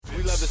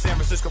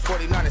Francisco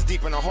 49ers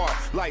deep in the heart.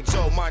 Like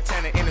Joe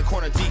Montana in the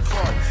corner, D.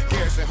 Clark.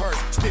 Garrison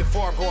Hurst, stiff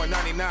farm going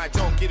 99.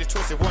 Don't get it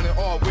twisted, one and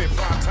all with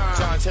prime time.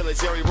 John Taylor,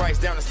 Jerry Rice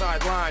down the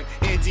sideline.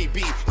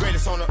 NDB,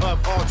 greatest owner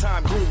of all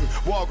time. Gruden,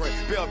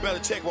 Walgren, Bill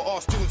Belichick were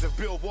all students of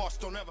Bill Walsh.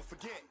 Don't ever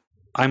forget.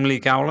 I'm Lee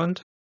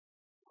Gowland.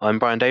 I'm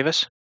Brian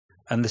Davis.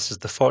 And this is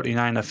the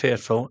 49er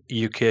Faithful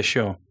UK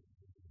show.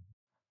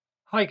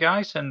 Hi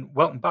guys, and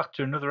welcome back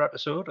to another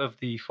episode of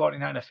the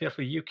 49er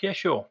Faithful UK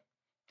show.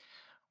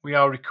 We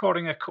are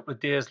recording a couple of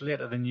days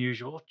later than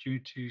usual due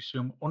to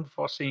some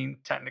unforeseen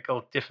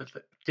technical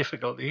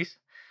difficulties,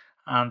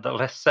 and the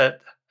less said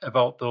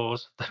about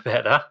those, the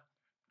better.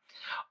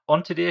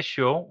 On today's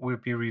show, we'll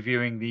be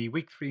reviewing the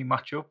Week 3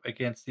 matchup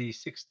against the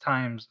 6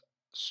 times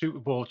Super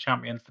Bowl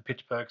champions, the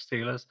Pittsburgh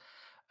Steelers,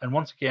 and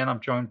once again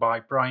I'm joined by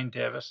Brian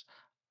Davis,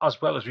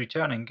 as well as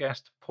returning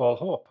guest Paul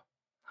Hope.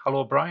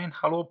 Hello Brian,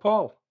 hello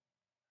Paul.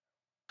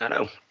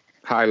 Hello.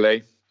 Hi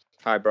Lee.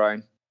 Hi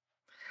Brian.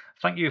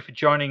 Thank you for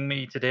joining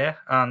me today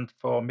and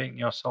for making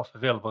yourself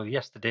available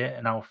yesterday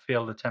in our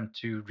failed attempt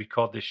to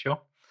record this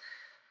show.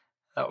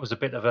 That was a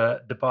bit of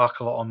a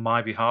debacle on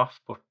my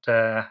behalf, but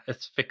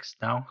it's fixed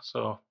now,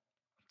 so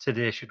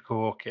today should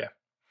go okay.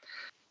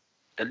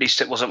 At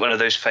least it wasn't one of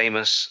those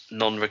famous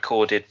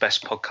non-recorded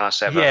best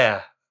podcasts ever.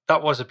 Yeah,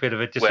 that was a bit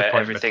of a disappointment.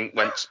 Where everything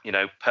went,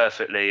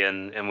 perfectly,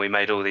 and we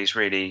made all these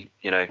really,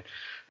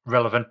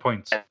 relevant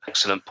points,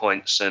 excellent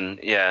points, and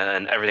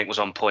everything was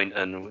on point,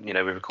 and we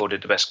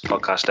recorded the best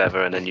podcast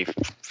ever, and then you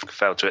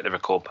failed to hit the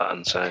record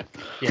button. So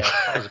yeah,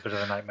 that was a bit of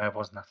a nightmare,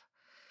 wasn't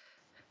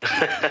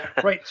it?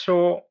 Right,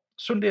 so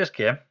Sunday's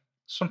game,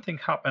 something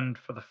happened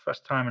for the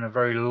first time in a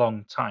very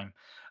long time,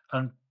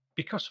 and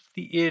because of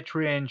the age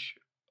range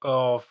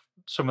of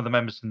some of the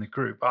members in the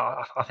group,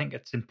 I think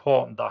it's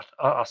important that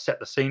I set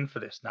the scene for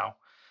this now.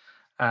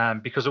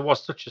 Because it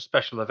was such a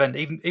special event,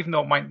 even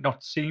though it might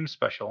not seem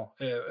special,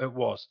 it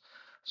was.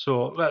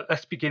 So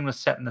let's begin with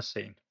setting the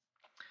scene.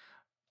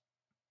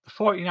 The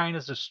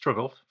 49ers have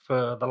struggled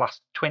for the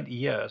last 20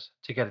 years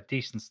to get a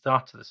decent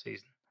start to the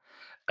season.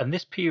 And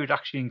this period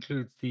actually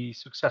includes the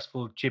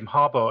successful Jim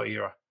Harbaugh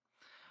era.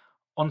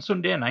 On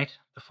Sunday night,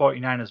 the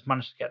 49ers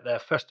managed to get their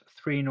first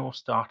 3-0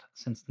 start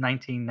since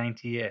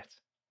 1998.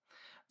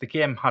 The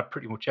game had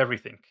pretty much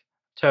everything.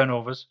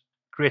 Turnovers,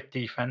 great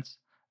defense,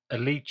 a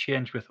lead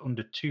change with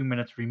under 2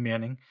 minutes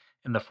remaining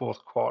in the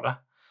fourth quarter,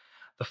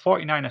 the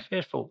 49er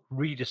faithful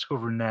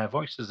rediscovering their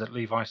voices at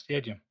Levi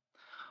Stadium.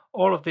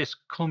 All of this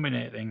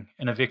culminating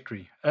in a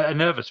victory, a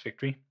nervous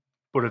victory,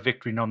 but a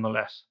victory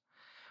nonetheless.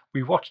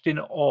 We watched in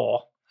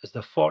awe as the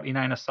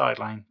 49er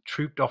sideline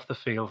trooped off the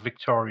field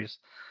victorious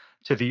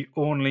to the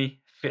only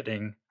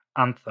fitting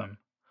anthem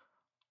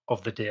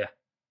of the day.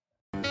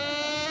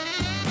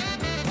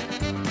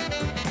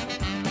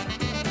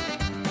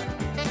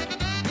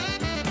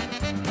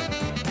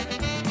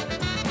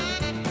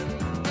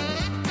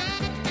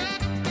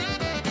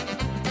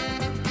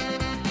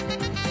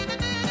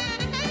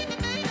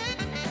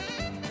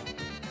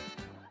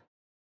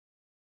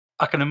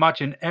 I can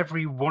imagine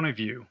every one of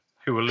you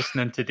who are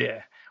listening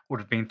today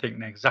would have been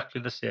thinking exactly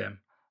the same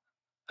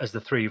as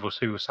the three of us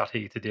who were sat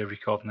here today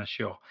recording this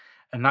show.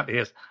 And that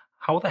is,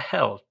 how the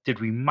hell did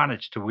we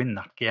manage to win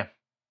that game?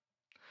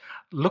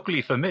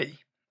 Luckily for me,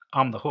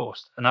 I'm the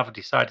host, and I've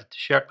decided to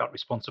shirk that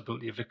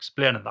responsibility of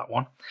explaining that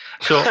one.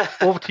 So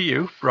over to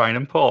you, Brian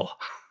and Paul.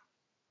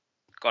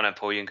 Go on then,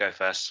 Paul, you can go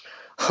first.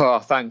 Oh,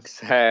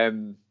 thanks.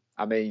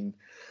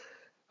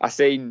 I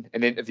seen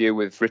an interview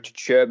with Richard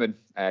Sherman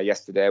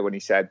yesterday when he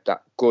said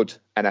that good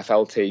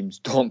NFL teams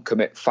don't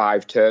commit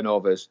 5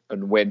 turnovers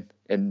and win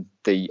in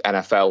the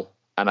NFL.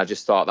 And I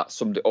just thought that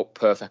summed it up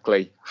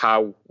perfectly,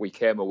 how we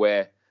came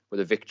away with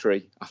a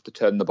victory after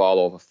turning the ball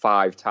over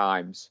 5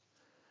 times.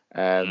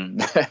 I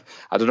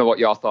don't know what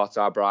your thoughts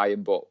are,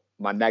 Brian, but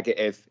my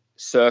negative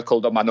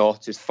circled on my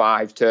notes is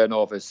 5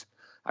 turnovers.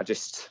 I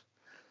just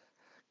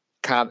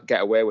can't get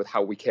away with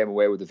how we came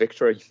away with the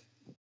victory.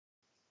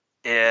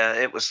 Yeah,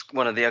 it was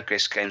one of the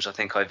ugliest games I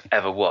think I've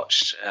ever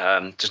watched.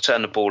 To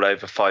turn the ball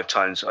over 5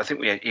 times, I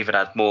think we even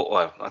had more.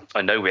 Well,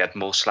 I know we had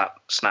more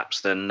snaps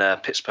than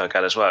Pittsburgh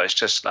had as well. It's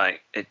just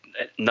like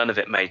none of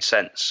it made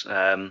sense.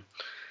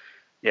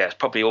 It's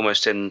probably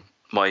almost in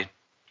my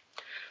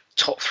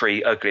top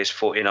 3 ugliest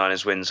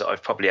 49ers wins that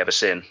I've probably ever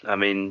seen. I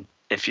mean,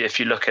 if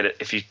you look at it,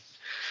 if you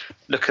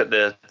look at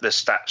the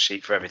stat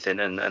sheet for everything,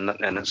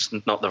 and it's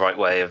not the right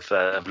way of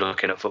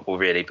looking at football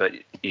really, but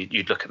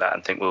you'd look at that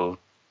and think, well,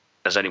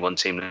 there's only one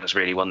team that's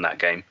really won that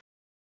game.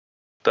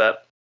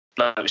 But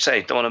like we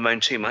say, don't want to moan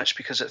too much,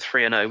 because at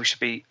 3-0 we should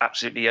be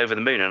absolutely over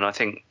the moon, and I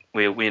think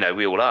we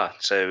all are.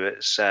 So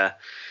it's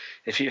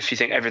if you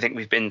think everything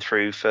we've been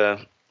through for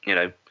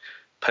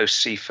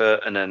post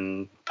Seifert and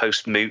then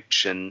post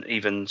Mooch and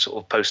even sort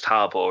of post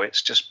Harbaugh,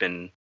 it's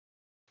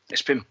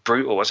been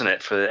brutal, wasn't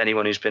it, for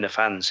anyone who's been a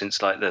fan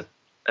since like the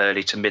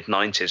early to mid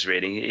 90s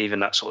really. Even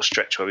that sort of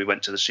stretch where we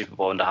went to the Super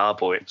Bowl under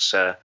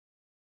Harbaugh,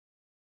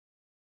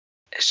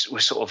 we're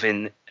sort of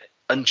in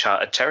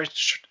uncharted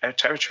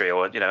territory,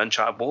 or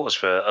uncharted waters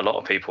for a lot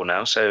of people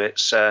now. So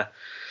it's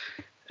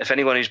if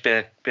anyone who's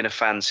been a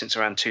fan since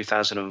around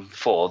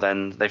 2004,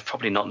 then they've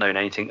probably not known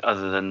anything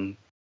other than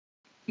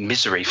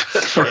misery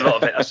for a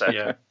lot of it. I said.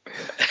 Yeah.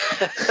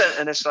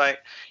 And it's like,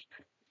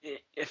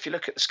 if you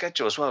look at the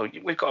schedule as well,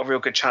 we've got a real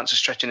good chance of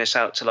stretching this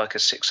out to like a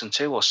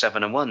 6-2 or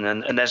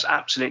 7-1, and there's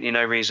absolutely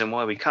no reason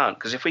why we can't.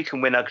 Because if we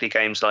can win ugly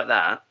games like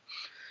that,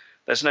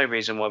 there's no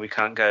reason why we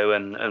can't go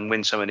and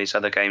win some of these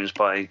other games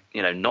by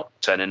not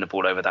turning the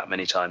ball over that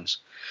many times.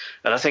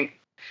 And I think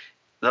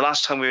the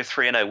last time we were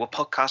 3-0, were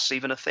podcasts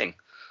even a thing?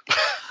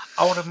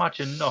 I would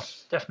imagine not.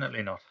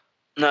 Definitely not.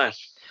 No.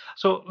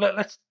 So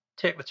let's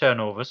take the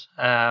turnovers.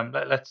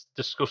 Let's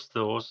discuss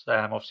those.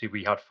 Obviously,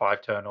 we had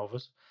 5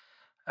 turnovers.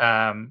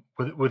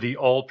 Were they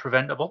all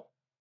preventable?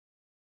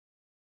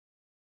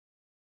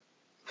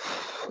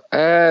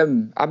 I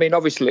mean,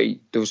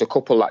 obviously, there was a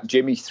couple that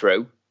Jimmy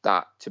threw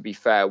that, to be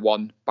fair,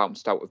 one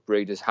bounced out of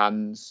Breeder's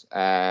hands.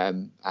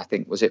 I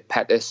think, was it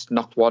Pettis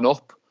knocked one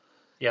up?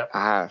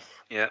 Yeah.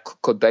 Yeah.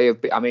 Could they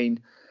have been? I mean,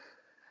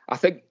 I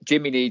think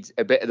Jimmy needs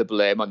a bit of the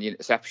blame on the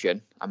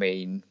interception. I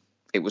mean,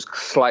 it was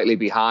slightly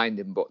behind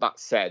him, but that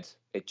said,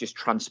 it just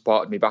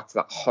transported me back to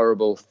that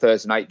horrible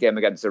Thursday night game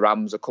against the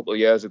Rams a couple of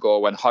years ago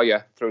when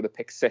Hoyer threw the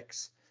pick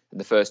 6 in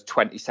the first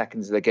 20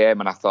 seconds of the game.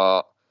 And I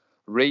thought,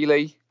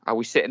 really? Are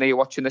we sitting here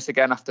watching this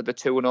again after the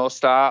 2-0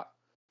 start?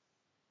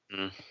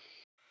 Mm.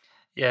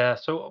 Yeah,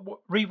 so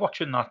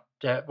rewatching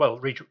that,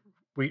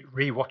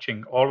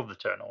 rewatching all of the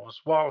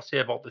turnovers, what I'll say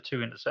about the 2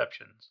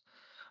 interceptions.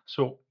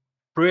 So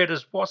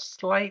Breeders was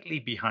slightly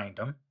behind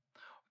him,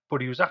 but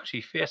he was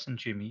actually facing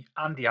Jimmy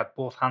and he had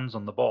both hands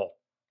on the ball.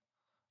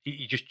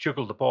 He just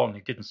juggled the ball and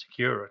he didn't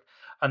secure it.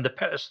 And the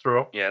Pettis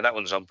throw... Yeah, that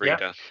one's on Breeder.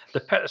 Yeah, the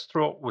Pettis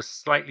throw was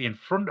slightly in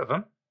front of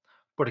him,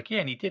 but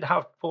again, he did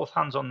have both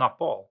hands on that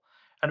ball.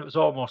 And it was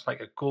almost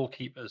like a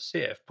goalkeeper's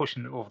save,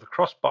 pushing it over the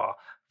crossbar,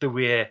 the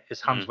way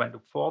his hands went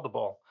up for the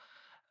ball.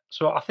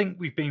 So I think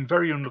we've been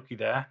very unlucky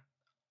there.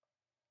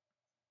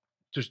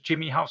 Does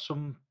Jimmy have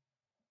some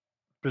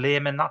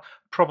blame in that?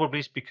 Probably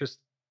it's because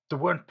they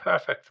weren't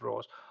perfect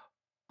throws,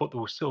 but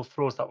there were still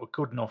throws that were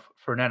good enough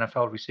for an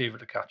NFL receiver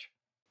to catch.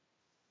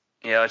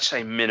 Yeah, I'd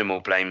say minimal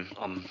blame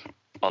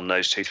on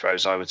those 2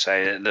 throws. I would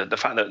say the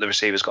fact that the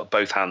receiver's got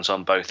both hands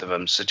on both of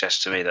them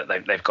suggests to me that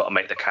they've got to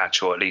make the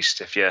catch, or at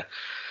least if you're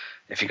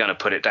going to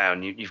put it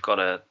down, you've got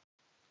to.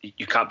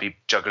 You can't be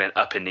juggling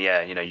up in the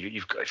air.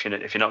 You've got, if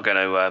you're not going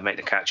to make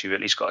the catch, you've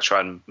at least got to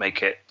try and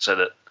make it so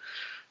that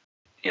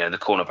the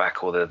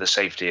cornerback or the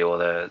safety or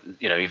the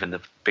even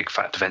the big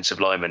fat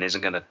defensive lineman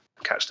isn't going to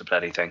catch the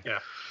bloody thing. Yeah.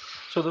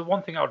 So the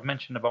one thing I would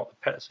mention about the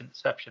Pettis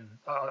interception,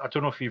 I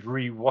don't know if you've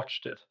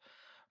re-watched it,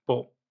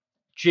 but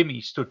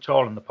Jimmy stood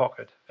tall in the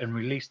pocket and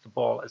released the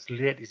ball as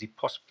late as he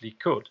possibly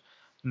could,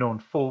 knowing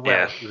full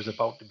well he was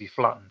about to be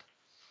flattened.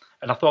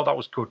 And I thought that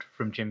was good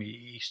from Jimmy.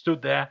 He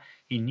stood there.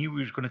 He knew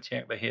he was going to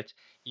take the hit.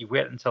 He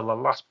waited until the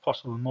last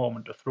possible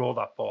moment to throw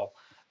that ball.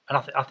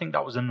 And I think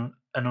that was an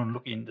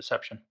unlucky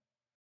interception.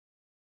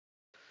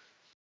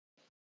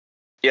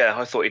 Yeah,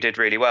 I thought he did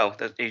really well.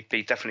 He'd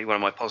be definitely one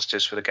of my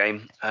positives for the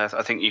game.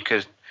 I think you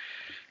could,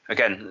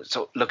 again,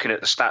 looking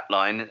at the stat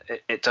line,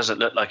 it doesn't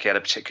look like he had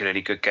a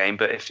particularly good game.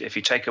 But if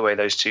you take away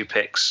those 2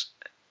 picks,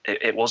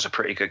 it was a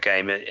pretty good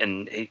game.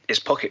 And his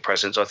pocket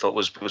presence, I thought,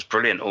 was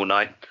brilliant all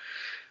night.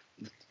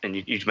 And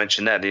you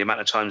mentioned there the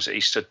amount of times that he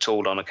stood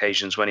tall on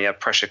occasions when he had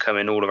pressure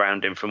coming all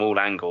around him from all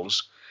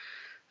angles.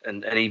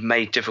 And he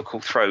made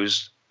difficult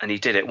throws. And he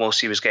did it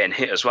whilst he was getting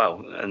hit as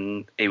well.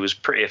 And he was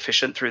pretty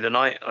efficient through the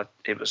night.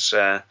 It was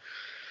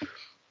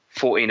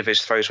 14 of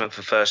his throws went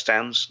for first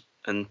downs,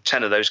 and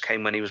 10 of those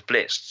came when he was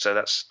blitzed. So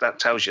that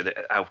tells you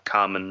how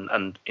calm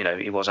and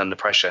he was under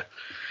pressure.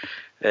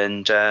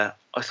 And I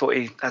thought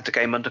he had the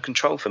game under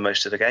control for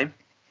most of the game.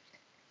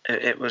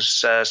 It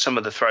was some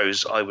of the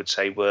throws I would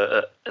say were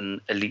at an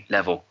elite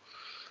level.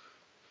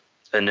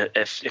 And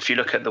if you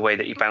look at the way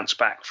that he bounced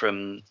back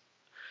from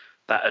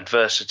that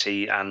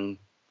adversity and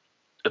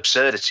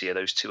absurdity of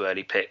those 2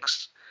 early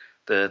picks,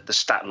 the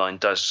stat line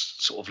does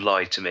sort of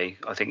lie to me.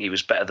 I think he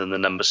was better than the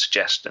numbers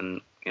suggest,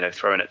 and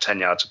throwing at 10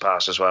 yards a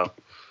pass as well.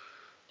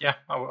 Yeah,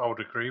 I would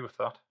agree with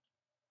that.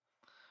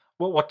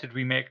 What did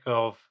we make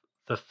of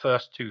the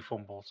first 2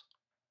 fumbles?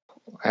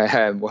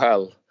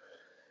 Well,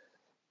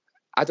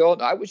 I don't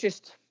know.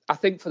 I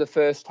think for the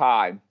first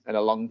time in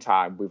a long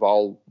time, we've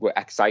all were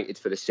excited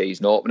for the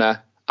season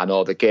opener. I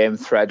know the game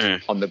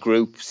thread on the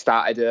group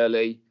started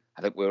early.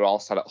 I think we were all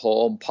sat at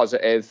home,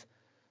 positive.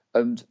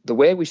 And the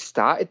way we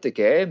started the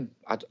game,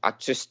 I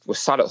just was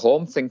sat at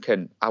home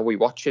thinking, are we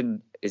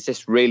watching? Is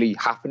this really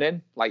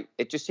happening? Like,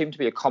 it just seemed to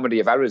be a comedy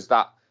of errors.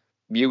 That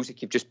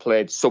music you've just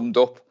played summed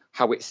up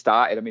how it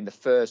started. I mean, the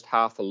first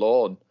half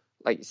alone,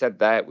 like you said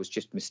there, it was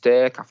just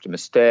mistake after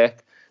mistake.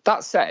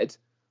 That said,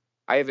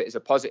 I have it as a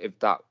positive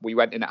that we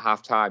went in at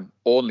halftime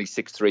only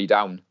 6-3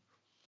 down.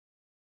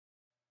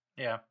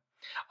 Yeah.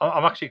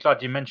 I'm actually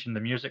glad you mentioned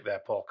the music there,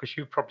 Paul, because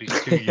you're probably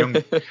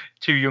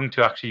too young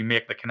to actually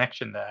make the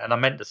connection there. And I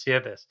meant to say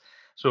this.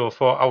 So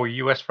for our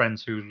US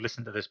friends who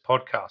listen to this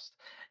podcast,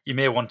 you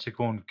may want to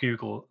go and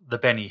Google the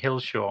Benny Hill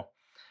Show,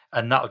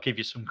 and that'll give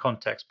you some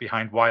context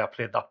behind why I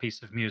played that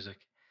piece of music.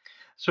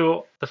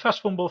 So the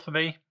first fumble for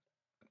me,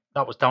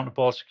 that was down to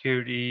ball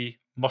security.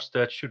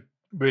 Mostert should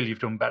really have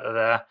done better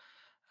there,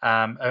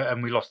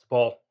 and we lost the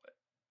ball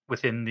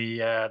within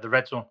the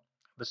red zone,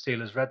 the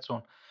Steelers' red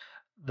zone.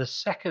 The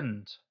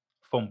second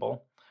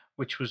fumble,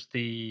 which was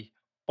the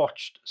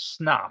botched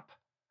snap,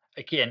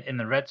 again in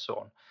the red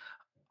zone,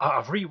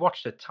 I've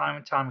rewatched it time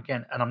and time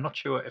again, and I'm not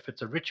sure if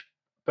it's a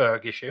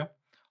Richburg issue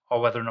or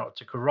whether or not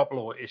it's a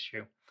Garoppolo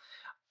issue.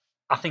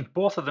 I think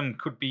both of them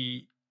could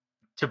be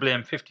to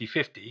blame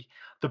 50-50.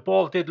 The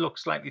ball did look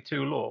slightly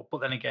too low, but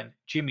then again,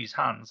 Jimmy's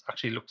hands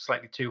actually looked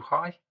slightly too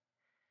high.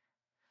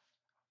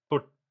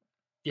 But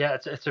yeah,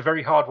 it's a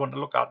very hard one to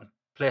look at and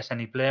place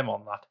any blame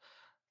on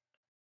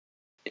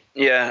that.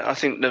 Yeah, I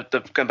think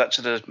going back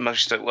to the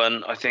Mostert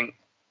one, I think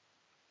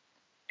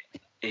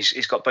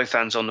he's got both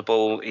hands on the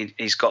ball.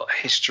 He's got a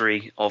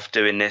history of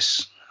doing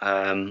this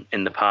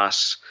in the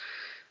past,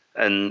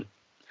 and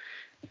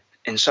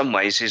in some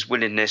ways, his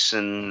willingness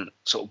and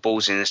sort of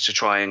ballsiness to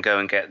try and go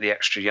and get the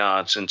extra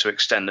yards and to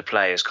extend the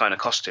play has kind of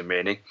cost him,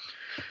 really.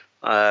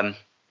 And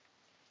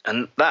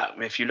that,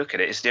 if you look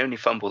at it, is the only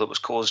fumble that was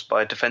caused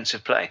by a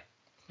defensive play.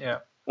 Yeah.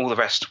 All the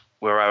rest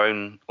were our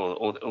own, or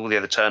all the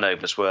other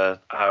turnovers were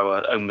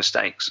our own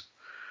mistakes.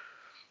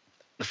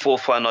 The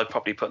fourth one, I'd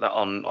probably put that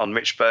on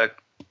Richburg.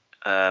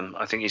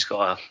 I think he's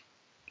got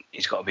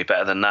to be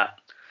better than that.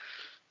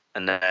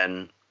 And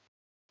then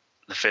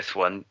the fifth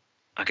one,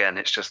 again,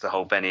 it's just the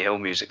whole Benny Hill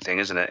music thing,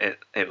 isn't it?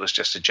 It was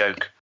just a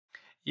joke.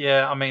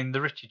 Yeah, I mean, the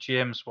Richie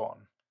James one,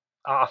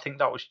 I think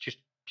that was just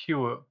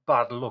pure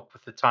bad luck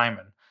with the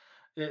timing.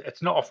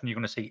 It's not often you're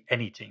going to see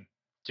any team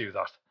do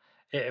that.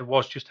 It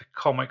was just a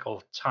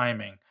comical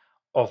timing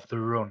of the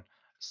run.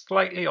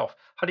 Slightly off.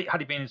 Had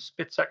he been a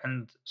split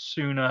second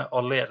sooner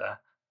or later,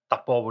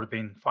 that ball would have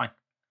been fine.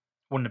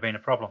 Wouldn't have been a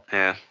problem.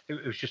 Yeah.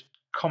 It was just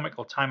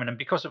comical timing. And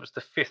because it was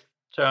the fifth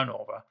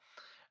turnover,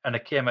 and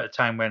it came at a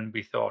time when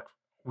we thought,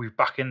 we're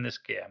back in this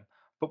game,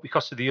 but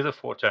because of the other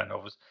four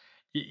turnovers,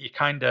 you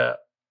kind of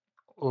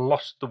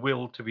lost the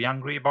will to be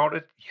angry about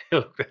it. You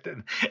looked at it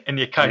and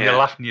you kind of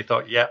laughed and you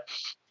thought, yeah,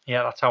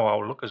 that's how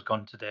our luck has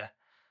gone today.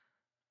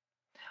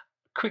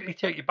 Quickly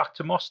take you back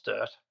to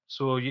Mostert.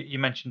 So you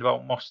mentioned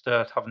about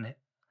Mostert having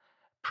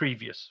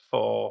previous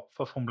for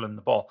fumbling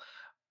the ball.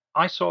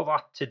 I saw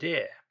that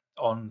today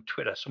on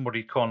Twitter.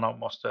 Somebody calling out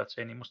Mostert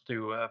saying he must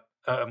do a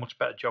much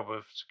better job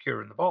of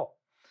securing the ball.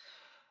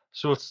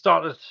 So it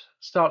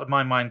started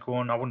my mind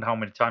going, I wonder how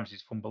many times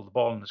he's fumbled the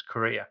ball in his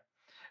career.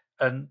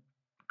 And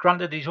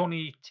granted, he's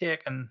only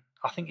taken,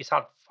 I think he's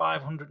had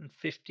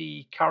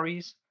 550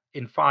 carries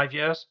in 5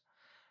 years,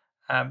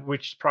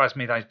 which surprised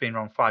me that he's been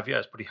around 5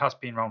 years, but he has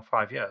been around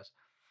 5 years.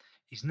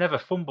 He's never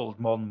fumbled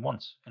more than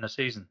once in a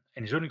season,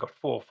 and he's only got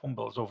 4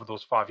 fumbles over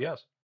those 5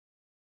 years.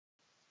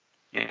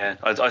 Yeah,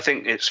 I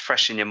think it's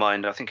fresh in your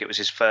mind. I think it was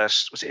his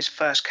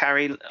first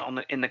carry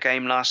in the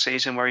game last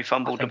season where he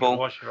fumbled the ball? It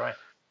was, you're right.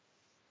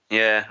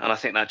 Yeah, and I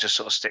think that just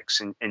sort of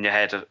sticks in your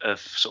head of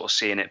sort of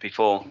seeing it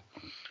before.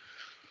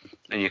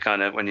 And you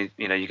kind of, when you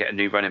get a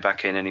new running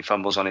back in and he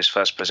fumbles on his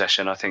first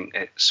possession, I think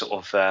it sort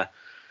of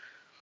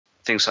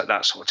things like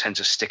that sort of tend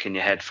to stick in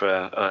your head for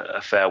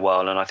a fair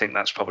while. And I think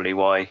that's probably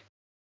why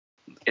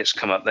it's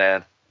come up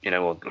there,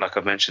 or like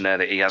I've mentioned there,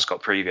 that he has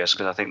got previous,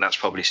 because I think that's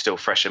probably still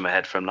fresh in my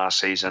head from last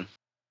season.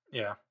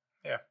 Yeah.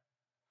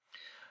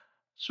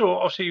 So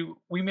obviously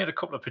we made a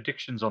couple of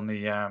predictions on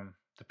the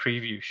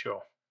preview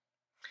show.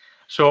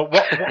 So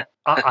what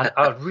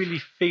I really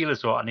feel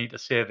as though I need to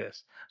say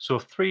this. So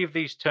 3 of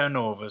these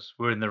turnovers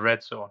were in the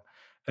red zone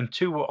and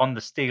 2 were on the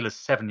Steelers'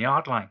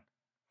 7-yard line.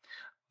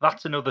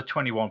 That's another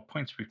 21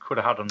 points we could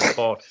have had on the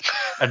board.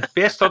 And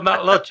based on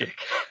that logic,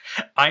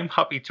 I'm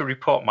happy to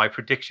report my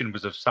prediction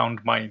was of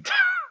sound mind.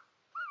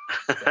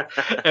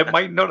 It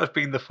might not have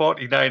been the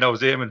 49 I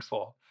was aiming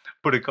for,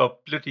 but it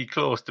got bloody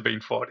close to being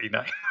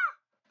 49.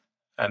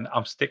 And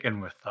I'm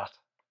sticking with that.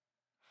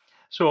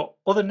 So,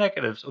 other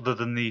negatives other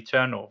than the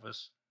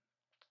turnovers,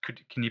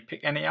 can you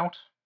pick any out?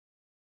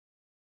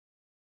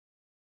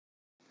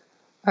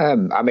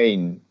 I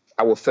mean,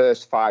 our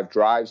first 5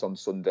 drives on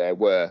Sunday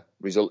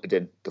resulted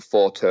in the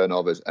 4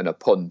 turnovers and a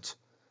punt,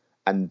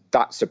 and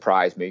that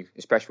surprised me,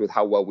 especially with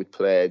how well we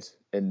played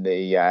in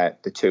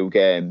the 2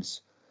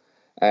 games.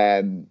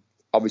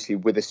 Obviously,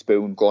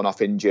 Witherspoon going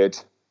off injured,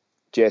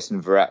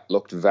 Jason Verrett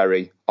looked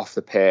very off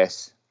the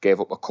pace, gave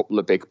up a couple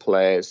of big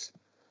plays.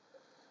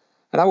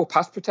 And our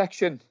pass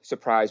protection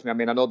surprised me. I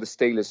mean, I know the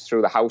Steelers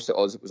threw the house at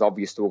us. It was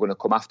obvious they were going to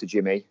come after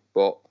Jimmy.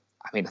 But,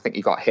 I mean, I think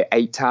he got hit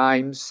 8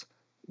 times,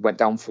 went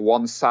down for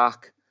 1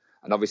 sack.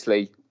 And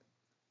obviously,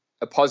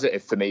 a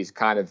positive for me is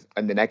kind of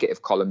in the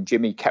negative column.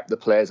 Jimmy kept the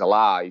players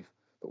alive.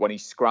 But when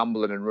he's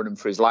scrambling and running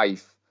for his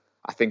life,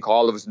 I think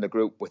all of us in the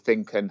group were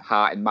thinking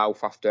heart and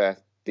mouth after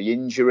the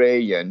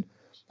injury. And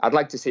I'd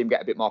like to see him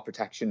get a bit more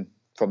protection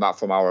from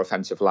our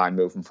offensive line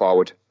moving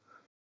forward.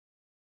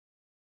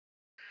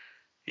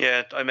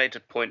 Yeah, I made a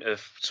point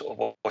of sort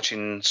of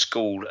watching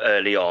School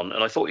early on,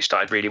 and I thought he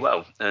started really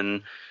well.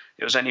 And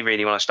it was only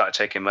really when I started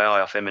taking my eye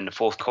off him in the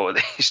fourth quarter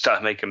that he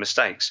started making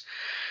mistakes.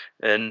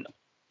 And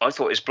I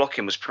thought his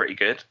blocking was pretty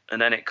good,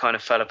 and then it kind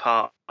of fell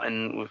apart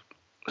and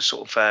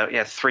sort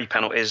of 3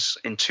 penalties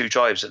in 2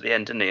 drives at the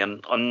end, didn't he?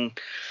 And I'm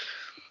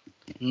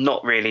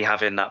not really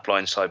having that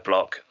blindside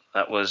block.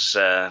 That was,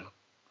 I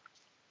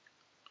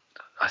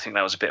think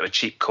that was a bit of a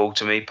cheap call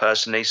to me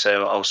personally.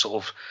 So I'll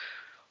sort of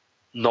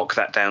knock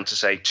that down to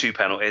say 2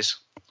 penalties.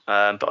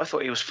 But I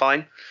thought he was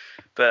fine.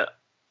 But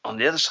on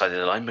the other side of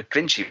the line,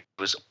 McGlinchey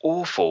was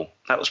awful.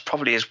 That was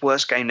probably his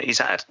worst game that he's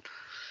had.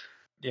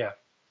 Yeah.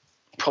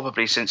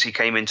 Probably since he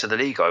came into the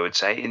league, I would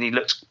say. And he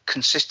looked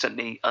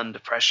consistently under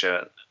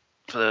pressure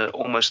for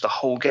almost the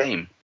whole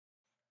game.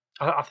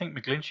 I think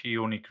McGlinchey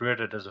only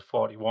graded as a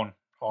 41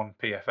 on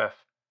PFF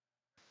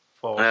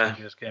for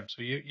Sunday's game.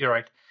 So you're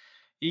right.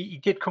 He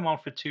did come on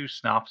for 2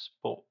 snaps,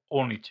 but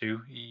only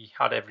 2. He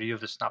had every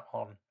other snap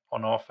on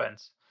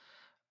offense.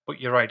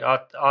 But you're right.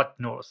 I'd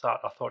noticed that.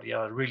 I thought he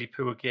had a really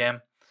poor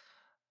game.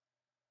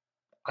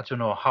 I don't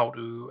know how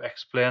to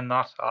explain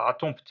that. I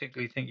don't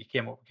particularly think he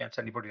came up against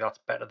anybody that's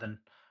better than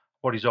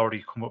what he's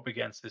already come up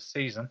against this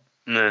season.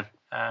 No.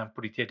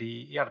 But he did.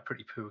 He had a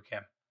pretty poor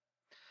game.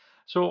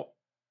 So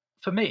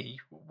for me,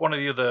 one of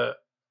the other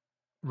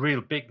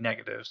real big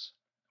negatives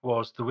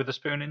was the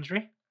Witherspoon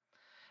injury,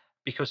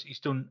 because he's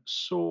done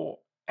so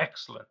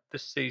excellent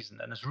this season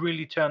and has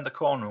really turned the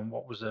corner on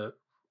what was a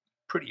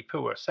pretty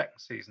poor second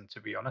season,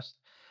 to be honest.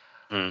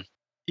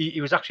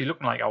 He was actually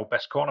looking like our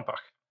best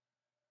cornerback.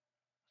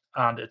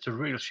 And it's a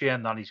real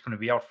shame that he's going to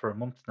be out for a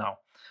month now.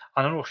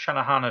 And I know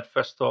Shanahan at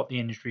first thought the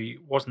injury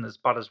wasn't as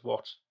bad as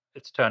what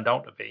it's turned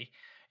out to be.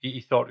 He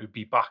thought he would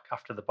be back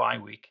after the bye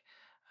week.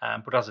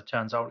 But as it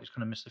turns out, he's going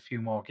to miss a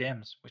few more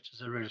games, which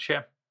is a real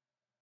shame.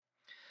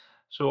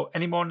 So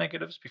any more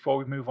negatives before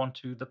we move on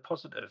to the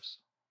positives?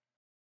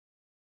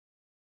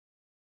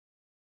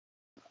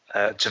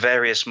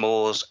 Tavarius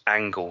Moore's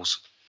angles.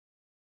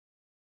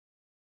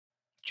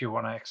 Do you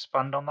want to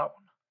expand on that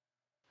one?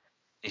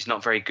 He's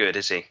not very good,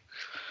 is he?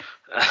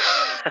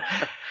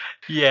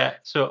 Yeah,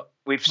 so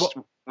we've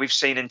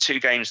seen in 2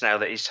 games now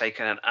that he's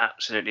taken an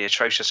absolutely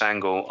atrocious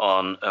angle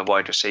on a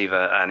wide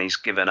receiver, and he's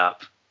given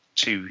up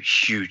 2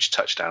 huge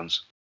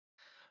touchdowns.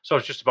 So I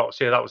was just about to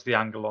say that was the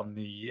angle on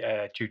the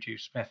Juju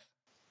Smith.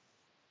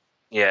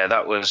 Yeah,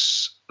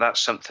 that's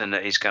something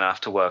that he's going to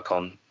have to work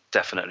on,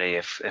 definitely,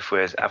 if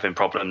we're having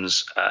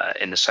problems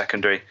in the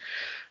secondary.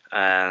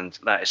 And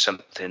that is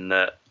something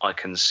that I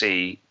can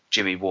see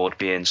Jimmy Ward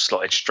being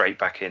slotted straight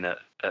back in at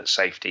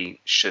safety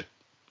should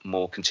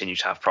Moore continue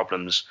to have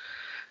problems.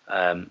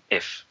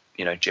 If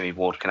Jimmy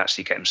Ward can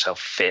actually get himself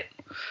fit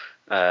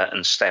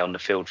and stay on the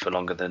field for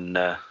longer than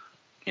 1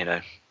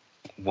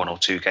 or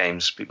 2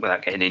 games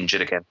without getting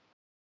injured again.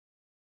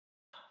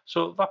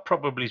 So that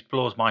probably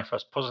blows my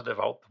first positive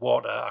out the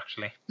water,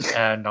 actually,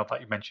 now that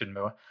you mentioned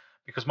Moore,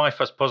 because my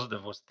first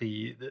positive was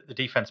the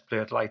defense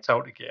played lights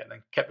out again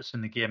and kept us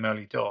in the game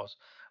early doors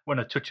when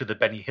a touch of the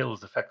Benny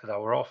Hills affected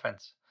our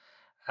offense.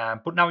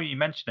 But now you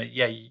mention it,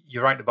 yeah,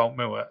 you're right about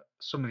Moore.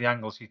 Some of the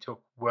angles he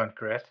took weren't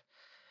great.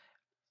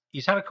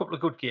 He's had a couple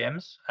of good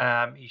games.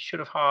 He should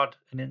have had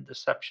an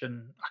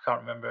interception. I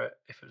can't remember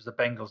if it was the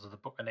Bengals or the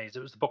Buccaneers.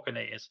 It was the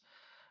Buccaneers.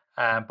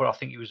 But I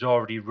think he was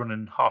already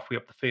running halfway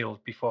up the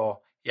field before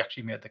he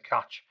actually made the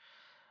catch.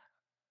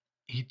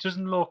 He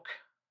doesn't look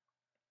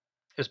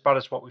as bad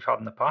as what we've had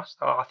in the past.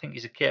 I think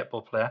he's a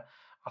capable player.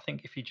 I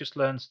think if he just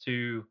learns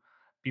to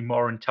be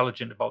more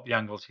intelligent about the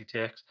angles he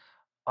takes,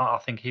 I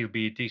think he'll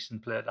be a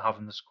decent player to have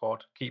in the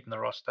squad, keeping the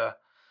roster.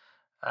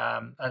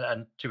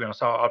 And to be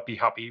honest, I'd be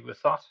happy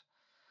with that.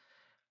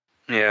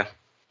 Yeah.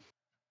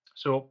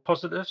 So,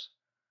 positives?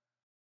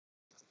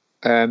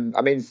 I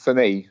mean, for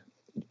me,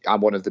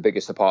 I'm one of the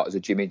biggest supporters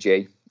of Jimmy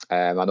G.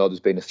 I know there's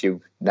been a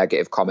few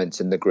negative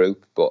comments in the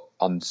group, but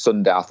on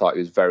Sunday I thought he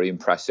was very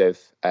impressive.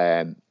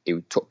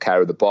 He took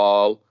care of the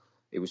ball.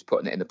 He was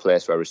putting it in a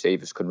place where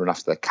receivers couldn't run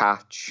after the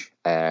catch.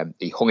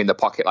 He hung in the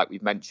pocket, like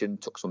we've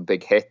mentioned, took some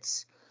big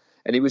hits.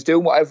 And he was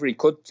doing whatever he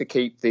could to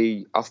keep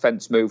the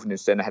offense moving and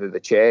staying ahead of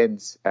the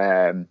chains.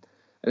 And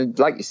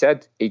like you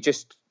said,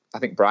 I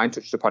think Brian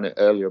touched upon it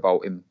earlier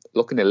about him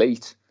looking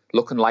elite,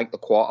 looking like the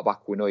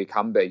quarterback we know he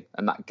can be.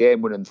 And that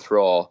game-winning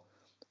throw,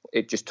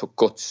 it just took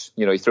guts.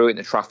 He threw it in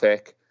the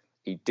traffic.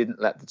 He didn't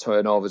let the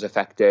turnovers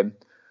affect him.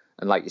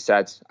 And like you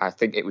said, I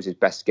think it was his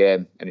best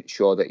game, and it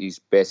showed that he's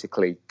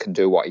basically can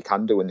do what he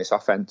can do in this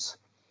offense.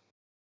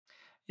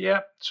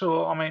 Yeah,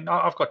 so, I mean,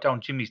 I've got down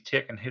Jimmy's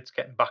taking hits,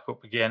 getting back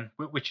up again,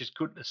 which is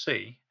good to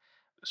see.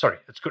 Sorry,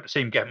 it's good to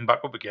see him getting back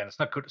up again. It's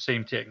not good to see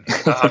him taking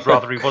hits. I'd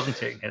rather he wasn't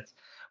taking hits.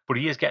 But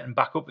he is getting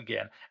back up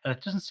again, and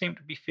it doesn't seem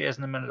to be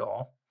phasing him at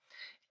all.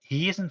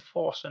 He isn't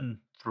forcing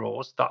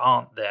throws that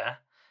aren't there.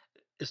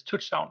 His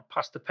touchdown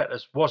pass to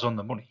Pettis was on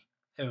the money.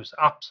 It was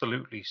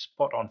absolutely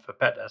spot on for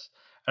Pettis,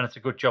 and it's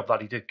a good job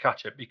that he did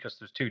catch it because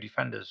there's 2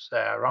 defenders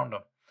around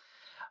him.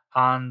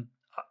 And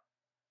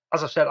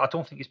as I said, I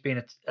don't think he's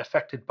been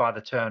affected by the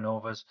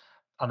turnovers,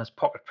 and his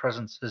pocket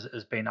presence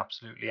has been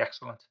absolutely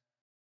excellent.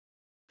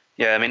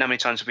 Yeah, I mean, how many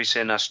times have we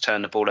seen us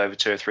turn the ball over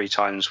 2 or 3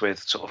 times with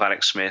sort of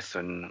Alex Smith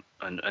and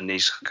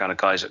these kind of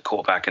guys at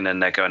quarterback, and then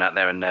they're going out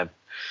there and they're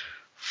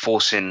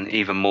forcing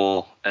even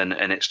more, and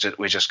it's just,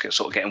 we're just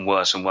sort of getting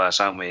worse and worse,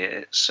 aren't we?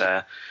 It's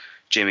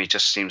Jimmy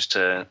just seems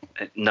to,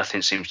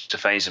 nothing seems to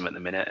faze him at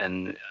the minute,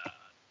 and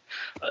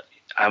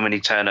how many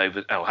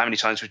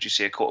times would you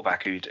see a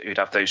quarterback who'd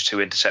have those 2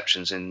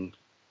 interceptions in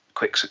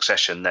quick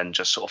succession, then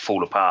just sort of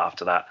fall apart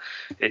after that?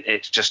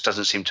 It just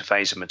doesn't seem to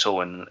faze him at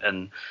all,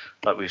 and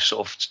like we've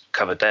sort of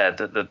covered there,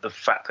 the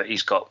fact that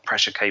he's got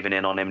pressure caving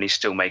in on him and he's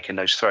still making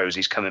those throws,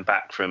 he's coming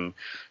back from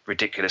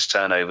ridiculous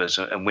turnovers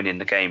and winning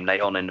the game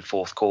late on in the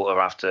fourth quarter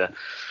after,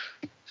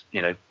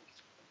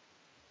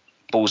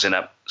 balls in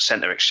up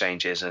centre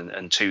exchanges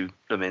and 2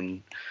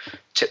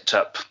 tipped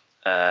up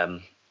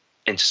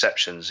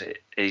interceptions.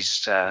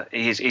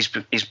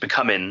 He's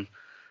becoming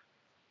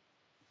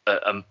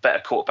a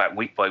better quarterback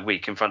week by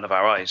week in front of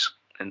our eyes,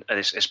 and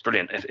it's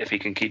brilliant if he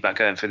can keep that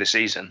going through the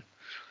season.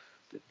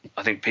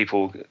 I think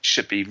people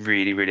should be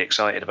really, really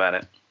excited about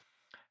it.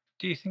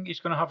 Do you think he's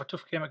going to have a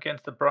tough game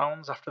against the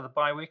Browns after the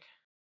bye week?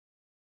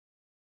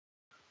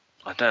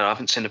 I don't know. I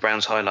haven't seen the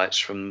Browns highlights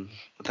from,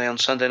 are they on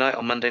Sunday night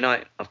or Monday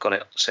night? I've got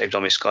it saved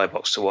on my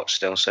Skybox to watch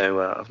still,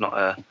 so I've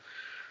not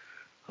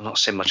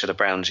seen much of the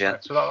Browns yet.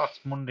 Right, so that's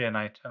Monday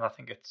night, and I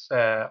think it's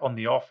on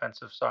the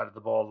offensive side of the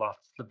ball that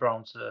the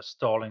Browns are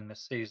stalling this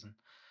season,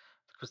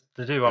 because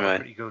they do have a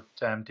pretty good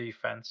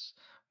defense.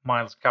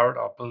 Myles Garrett,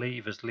 I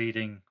believe, is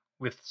leading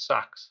with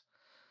sacks.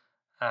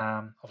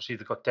 Obviously,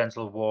 they've got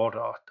Denzel Ward.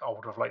 I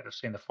would have liked to have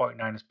seen the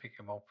 49ers pick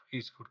him up.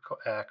 He's a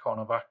good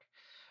cornerback.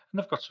 And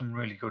they've got some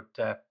really good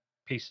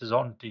pieces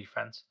on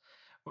defense,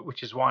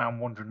 which is why I'm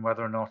wondering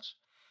whether or not,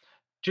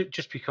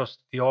 just because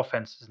the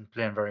offense isn't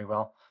playing very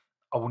well,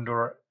 I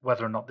wonder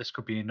whether or not this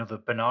could be another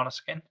banana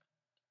skin.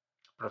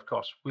 But of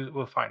course,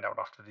 we'll find out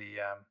after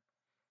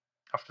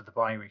the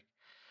bye week.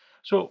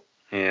 So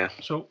yeah.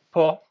 So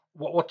Paul,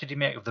 what did you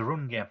make of the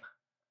run game?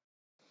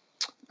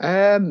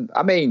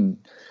 I mean,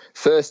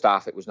 first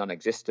half it was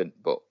non-existent,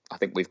 but I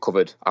think we've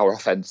covered our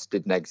offence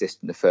didn't exist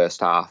in the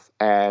first half.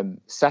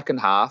 Second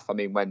half, I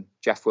mean, when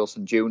Jeff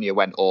Wilson Jr.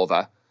 went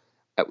over,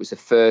 it was the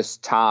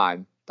first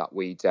time that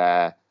we'd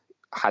had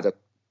a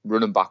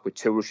running back with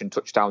 2 rushing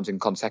touchdowns in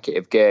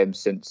consecutive games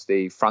since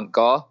the Frank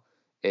Gore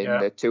in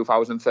the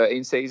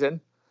 2013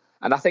 season.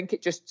 And I think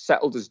it just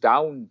settled us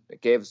down.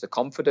 It gave us the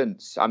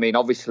confidence. I mean,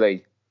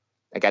 obviously,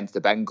 against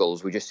the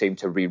Bengals, we just seemed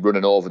to be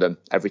running over them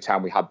every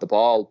time we had the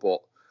ball. But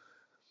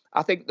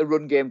I think the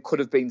run game could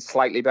have been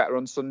slightly better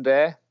on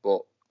Sunday. But,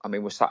 I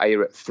mean, we're sat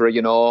here at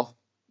 3-0.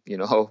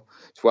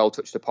 It's well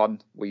touched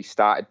upon. We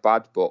started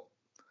bad, but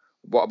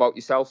what about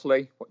yourself,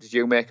 Lee? What did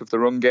you make of the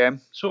run game?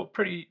 So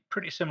pretty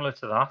similar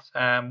to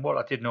that. What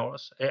I did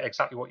notice,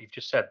 exactly what you've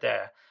just said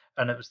there,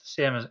 and it was the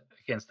same as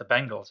against the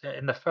Bengals.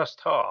 In the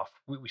first half,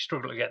 we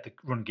struggled to get the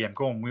run game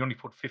going. We only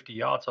put 50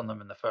 yards on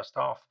them in the first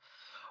half.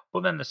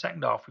 But then the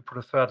second half, we put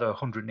a further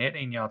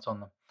 118 yards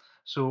on them.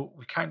 So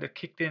we kind of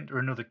kicked into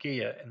another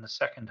gear in the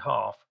second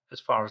half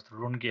as far as the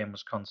run game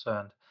was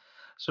concerned.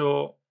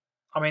 So,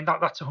 I mean,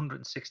 that's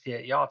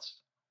 168 yards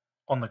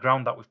on the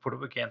ground that we've put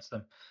up against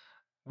them.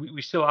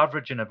 We still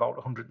averaging about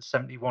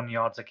 171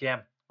 yards a game,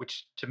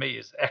 which to me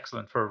is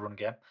excellent for a run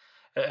game.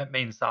 It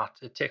means that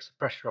it takes the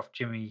pressure off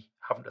Jimmy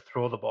having to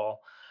throw the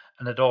ball,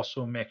 and it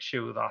also makes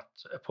sure that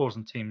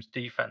opposing teams'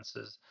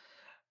 defenses,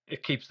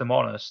 it keeps them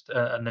honest,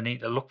 and they need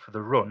to look for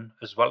the run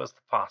as well as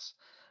the pass,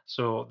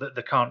 so that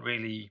they can't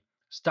really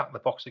stack the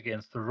box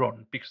against the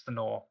run because they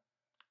know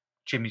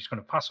Jimmy's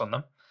going to pass on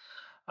them,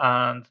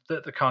 and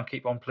that they can't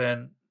keep on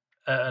playing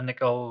a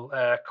nickel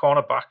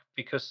cornerback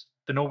because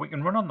they know we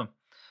can run on them.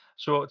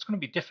 So it's going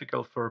to be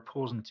difficult for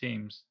opposing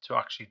teams to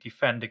actually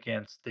defend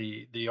against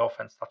the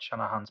offense that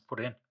Shanahan's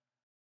put in.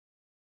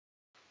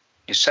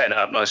 You're setting it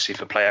up nicely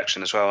for play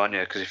action as well, aren't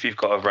you? Because if you've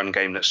got a run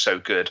game that's so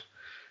good,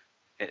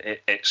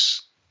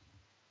 it's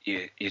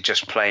you're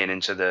just playing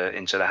into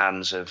the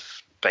hands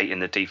of baiting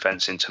the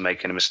defense into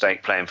making a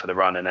mistake, playing for the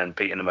run, and then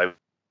beating them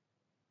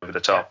over the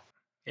top.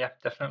 Yeah,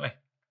 definitely.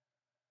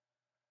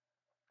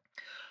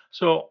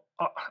 So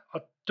I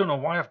don't know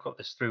why I've got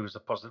this through as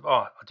a positive.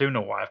 Oh, I do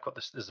know why I've got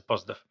this as a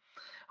positive.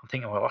 I'm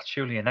thinking, well, that's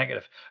surely a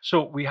negative.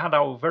 So we had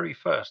our very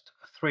first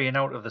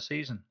 3-and-out of the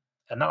season,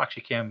 and that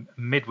actually came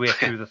midway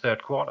through the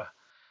third quarter.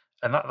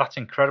 And that's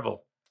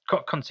incredible,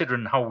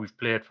 considering how we've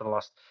played for the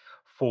last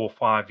 4 or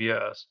 5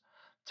 years.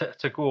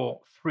 To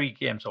go 3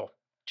 games or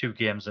 2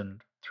 games and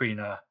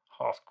 3.5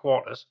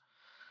 quarters,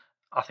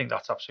 I think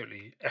that's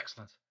absolutely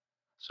excellent.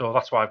 So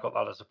that's why I've got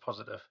that as a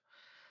positive.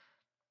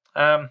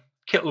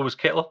 Kittle was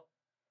Kittle.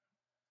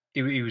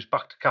 He was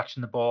back to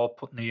catching the ball,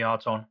 putting the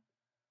yards on,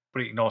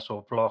 but he can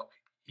also block.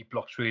 He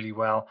blocks really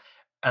well,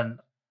 and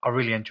I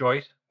really enjoy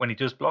it when he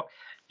does block.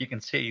 You can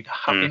see the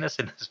happiness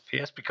in his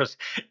face because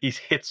he's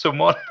hit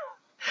someone.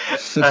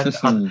 and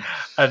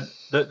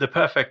the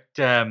perfect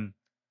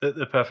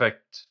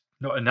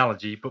not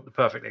analogy, but the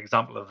perfect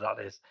example of that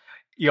is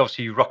he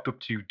obviously rocked up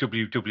to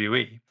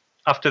WWE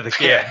after the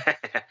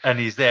game, and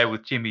he's there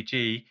with Jimmy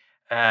G,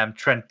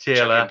 Trent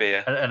Taylor,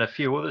 and a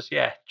few others.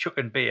 Yeah,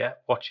 chucking beer,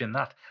 watching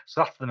that.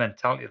 So that's the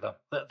mentality of them.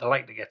 They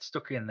like to get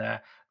stuck in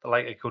there. They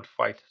like a good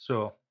fight.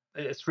 So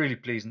it's really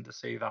pleasing to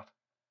see that.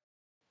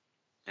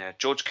 Yeah,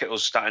 George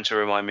Kittle's starting to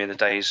remind me of the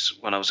days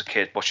when I was a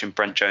kid watching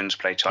Brent Jones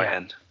play tight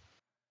end.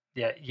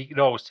 Yeah, you could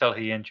always tell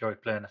he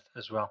enjoyed playing it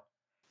as well.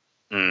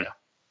 Mm. Yeah.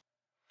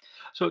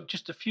 So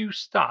just a few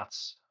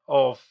stats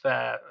of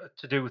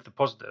to do with the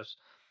positives.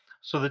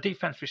 So the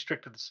defense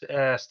restricted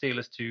the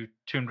Steelers to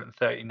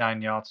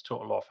 239 yards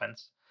total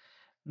offense.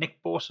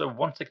 Nick Bosa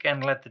once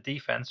again led the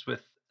defense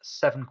with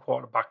 7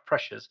 quarterback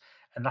pressures,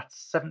 and that's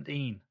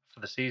 17 for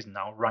the season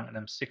now, ranking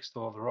him 6th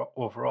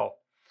overall.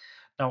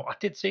 Now, I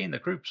did see in the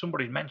group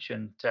somebody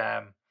mentioned,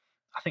 I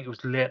think it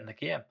was late in the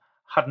game,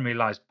 hadn't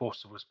realised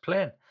Bosa was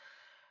playing.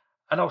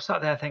 And I was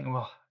sat there thinking,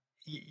 well,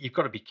 you've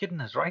got to be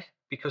kidding us, right?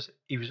 Because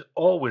he was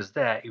always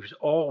there. He was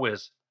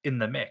always in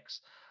the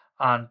mix.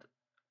 And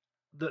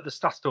the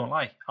stats don't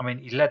lie. I mean,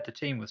 he led the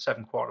team with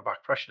 7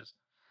 quarterback pressures.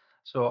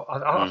 So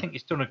I think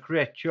he's done a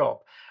great job.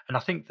 And I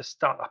think the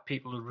stat that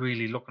people are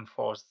really looking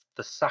for is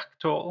the sack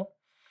total.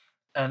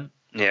 And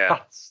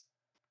that's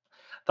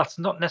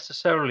not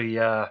necessarily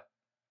a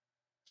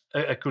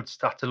good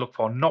stat to look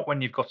for. Not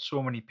when you've got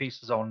so many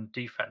pieces on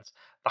defense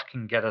that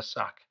can get a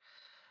sack.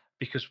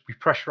 Because we're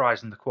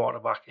pressurizing the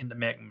quarterback into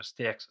making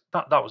mistakes.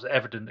 That was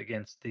evident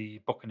against the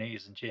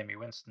Buccaneers and Jameis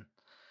Winston.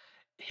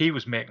 He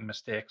was making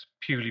mistakes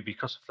purely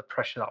because of the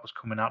pressure that was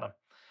coming at him.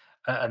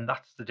 And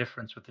that's the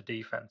difference with the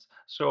defense.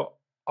 So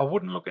I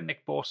wouldn't look at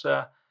Nick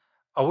Bosa.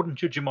 I wouldn't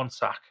judge him on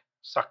sack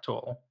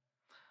total.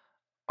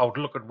 I would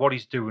look at what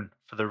he's doing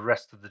for the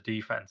rest of the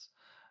defense.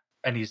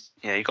 And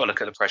you've got to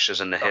look at the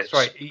pressures and the hits. That's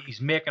right.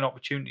 He's making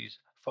opportunities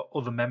for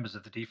other members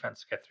of the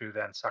defense to get through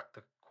there and sack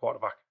the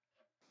quarterback.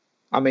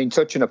 I mean,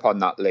 touching upon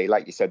that, Lee,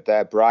 like you said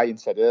there, Brian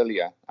said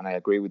earlier, and I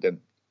agree with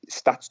him,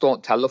 stats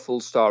don't tell the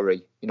full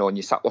story. You know, when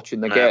you sat watching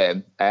the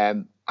game,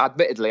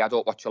 admittedly, I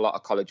don't watch a lot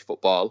of college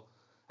football,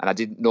 and I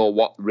didn't know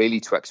what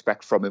really to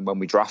expect from him when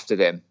we drafted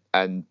him.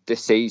 And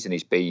this season,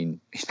 he's been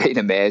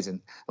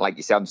amazing. Like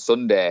you said on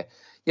Sunday,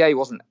 he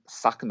wasn't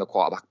sacking the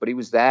quarterback, but he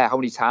was there. How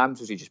many times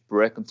was he just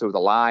breaking through the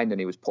line and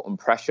he was putting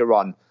pressure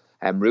on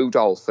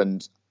Rudolph?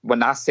 And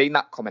when I seen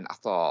that comment, I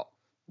thought,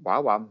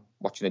 wow, I'm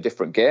watching a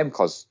different game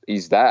because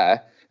he's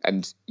there,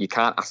 and you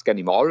can't ask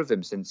any more of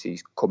him since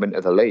he's come into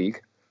the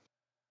league.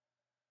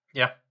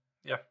 Yeah.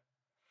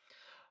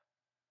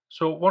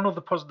 So one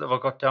other positive I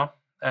got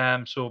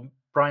down. So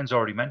Brian's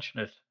already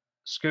mentioned it.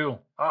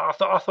 School. I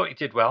thought he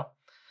did well.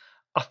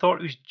 I thought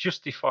he was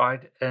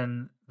justified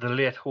in the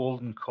late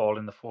holding call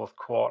in the fourth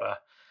quarter,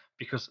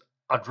 because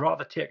I'd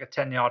rather take a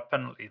 10-yard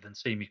penalty than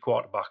see me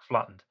quarterback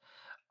flattened.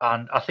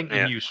 And I think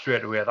he knew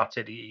straight away that's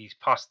it. He's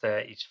past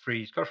there. He's free.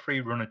 He's got a free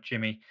run at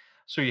Jimmy.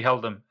 So he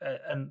held him.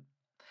 And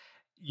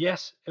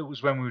yes, it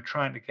was when we were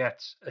trying to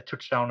get a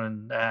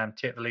touchdown and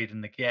take the lead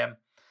in the game.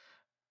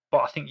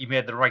 But I think he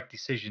made the right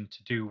decision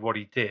to do what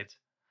he did.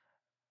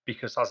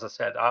 Because, as I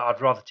said,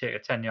 I'd rather take a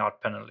 10-yard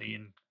penalty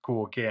and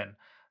go again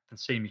than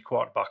see me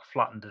quarterback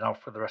flattened and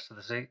out for the rest of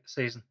the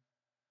season.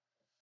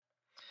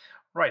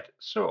 Right,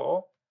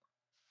 so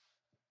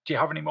do you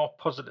have any more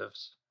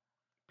positives?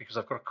 Because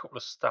I've got a couple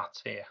of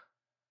stats here.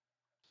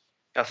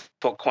 I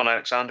thought Quan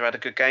Alexander had a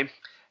good game.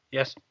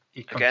 Yes,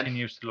 he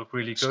continues to look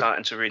really good.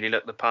 Starting to really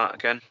look the part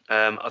again.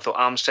 I thought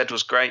Armstead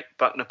was great.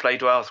 Buckner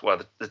played well.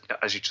 Well,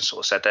 as you just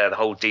sort of said there, the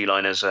whole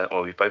D-line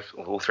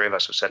all three of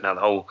us have said now,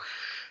 the whole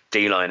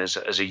D-line as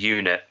a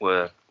unit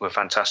were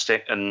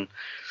fantastic. And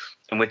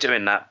we're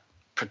doing that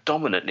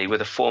predominantly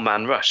with a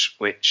 4-man rush,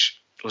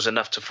 which was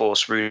enough to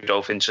force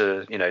Rudolph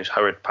into,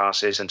 hurried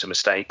passes, into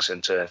mistakes,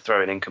 and to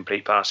throwing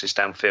incomplete passes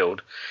downfield.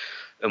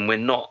 And we're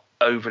not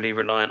overly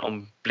reliant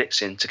on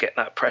blitzing to get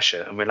that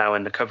pressure, and we're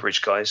allowing the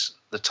coverage guys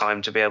the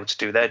time to be able to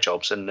do their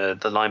jobs, and the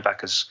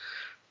linebackers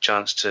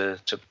chance to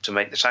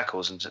make the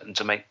tackles and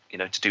to make,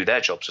 to do their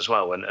jobs as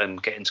well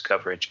and get into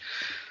coverage.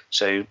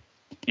 So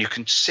you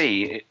can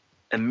see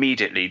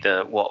immediately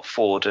what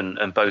Ford and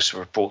Bosa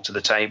have brought to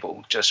the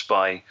table just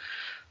by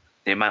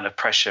the amount of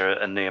pressure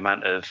and the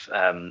amount of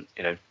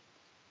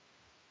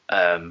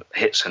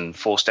hits and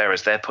forced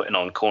errors they're putting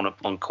on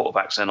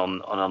quarterbacks and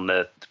on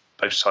the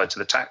both sides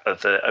of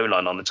the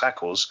O-line on the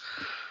tackles,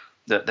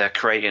 that they're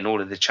creating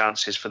all of the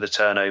chances for the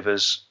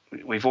turnovers.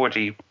 We've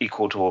already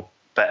equaled or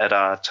bettered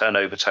our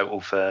turnover total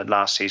for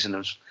last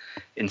season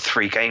in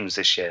 3 games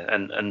this year,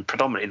 and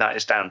predominantly that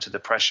is down to the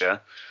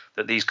pressure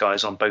that these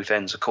guys on both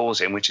ends are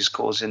causing, which is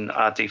causing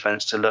our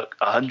defense to look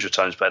 100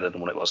 times better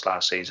than what it was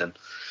last season.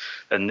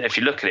 And if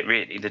you look at it,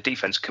 really, the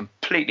defense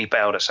completely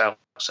bailed us out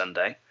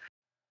Sunday.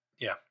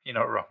 Yeah, you're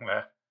not wrong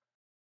there.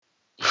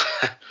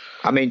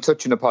 I mean,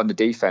 touching upon the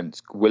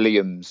defense,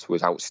 Williams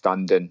was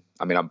outstanding.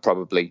 I mean, I'm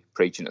probably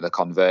preaching to the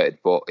converted,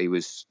 but he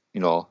was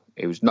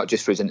not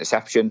just for his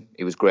interception.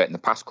 He was great in the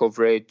pass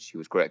coverage. He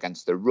was great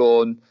against the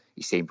run.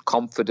 He seemed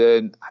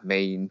confident. I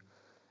mean,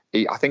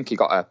 I think he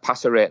got a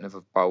passer rating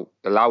of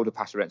allowed a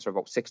passer rating of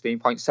about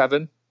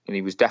 16.7. And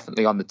he was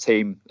definitely on the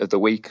team of the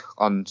week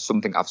on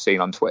something I've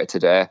seen on Twitter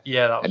today.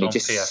 Yeah, that was on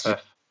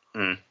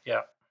PFF.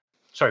 Yeah.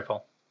 Sorry,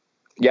 Paul.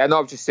 Yeah, no,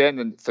 I was just saying,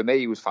 and for me,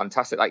 he was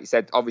fantastic. Like you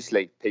said,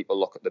 obviously, people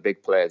look at the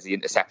big players. The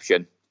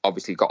interception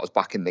obviously got us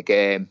back in the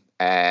game.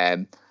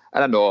 And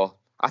I know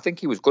I think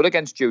he was good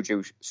against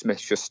Juju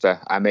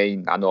Smith-Schuster. I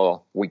mean, I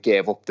know we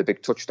gave up the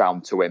big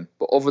touchdown to him,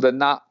 but other than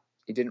that,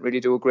 he didn't really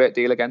do a great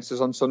deal against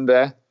us on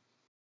Sunday.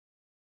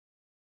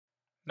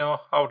 No,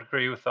 I would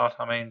agree with that.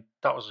 I mean,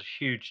 that was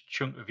a huge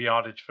chunk of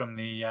yardage from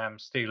the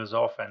Steelers'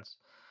 offense,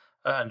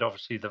 and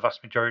obviously the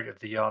vast majority of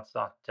the yards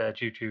that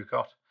Juju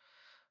got.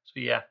 So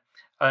yeah,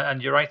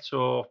 and you're right.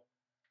 So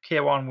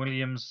K'Waun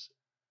Williams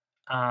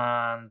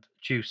and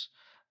Juice,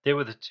 they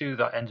were the two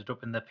that ended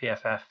up in the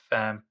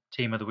PFF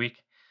Team of the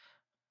Week.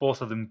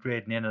 Both of them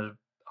grading in at,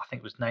 I think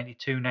it was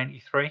 92,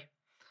 93,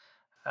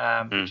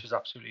 which is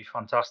absolutely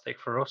fantastic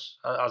for us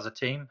as a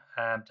team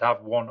to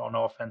have one on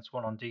offense,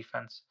 one on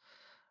defense.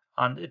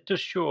 And it does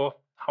show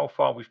how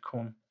far we've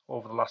come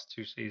over the last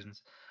 2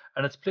 seasons.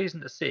 And it's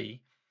pleasing to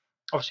see.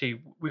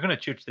 Obviously, we're going to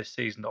judge this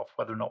season off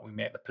whether or not we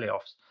make the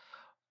playoffs.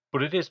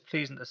 But it is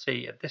pleasing to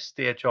see at this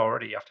stage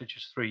already, after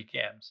just 3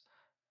 games,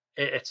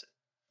 it's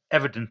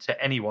evident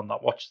to anyone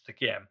that watches the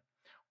game,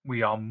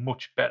 we are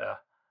much better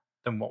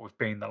than what we've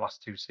been the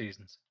last 2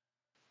 seasons.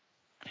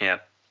 Yeah.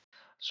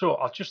 So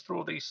I'll just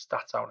throw these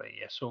stats out at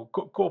you. So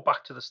go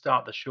back to the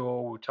start of the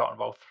show. We were talking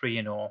about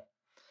 3-0.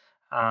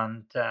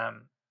 And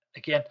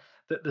again,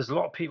 there's a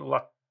lot of people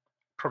that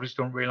probably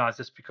don't realise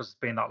this because it's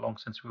been that long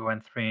since we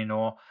went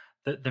 3-0,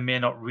 that they may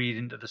not read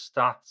into the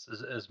stats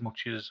as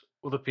much as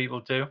other people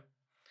do.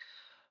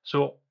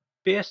 So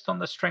based on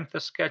the strength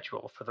of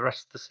schedule for the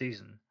rest of the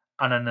season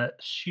and an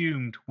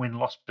assumed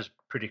win-loss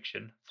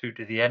prediction through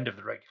to the end of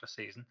the regular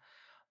season,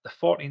 the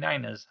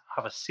 49ers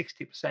have a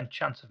 60%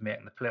 chance of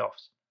making the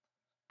playoffs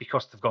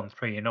because they've gone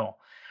 3-0.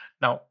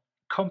 Now,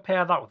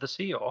 compare that with the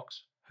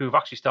Seahawks, who've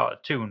actually started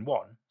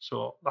 2-1,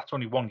 so that's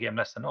only 1 game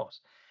less than us.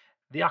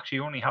 They actually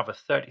only have a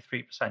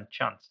 33%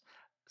 chance,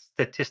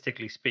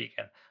 statistically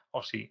speaking.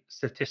 Obviously,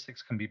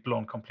 statistics can be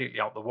blown completely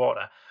out the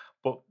water,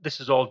 but this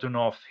is all done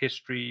off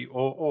history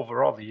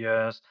over all the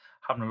years,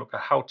 having a look at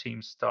how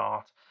teams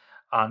start.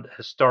 And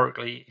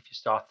historically, if you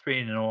start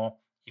 3-0,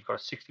 you've got a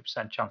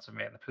 60% chance of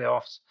making the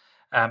playoffs.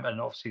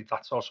 And obviously,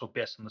 that's also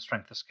based on the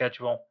strength of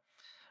schedule.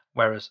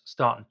 Whereas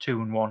starting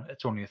 2-1,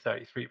 it's only a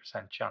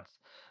 33% chance.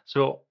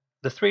 So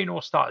the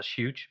 3-0 start is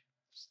huge,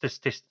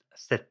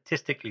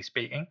 statistically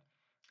speaking.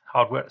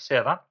 Hard word to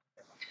say that.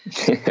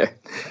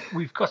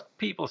 We've got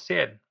people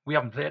saying we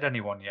haven't played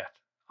anyone yet.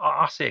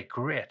 I say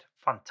great,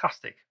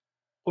 fantastic.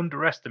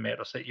 Underestimate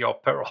us at your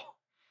peril.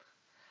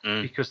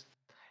 Because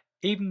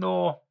even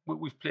though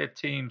we've played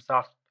teams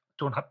that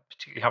don't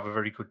particularly have a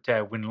very good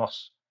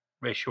win-loss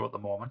ratio at the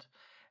moment,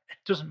 it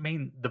doesn't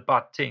mean they're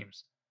bad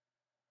teams.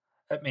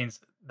 It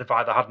means they've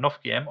either had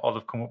enough game or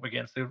they've come up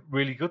against a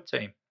really good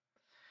team.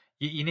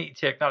 You need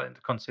to take that into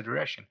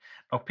consideration.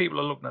 Now, people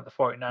are looking at the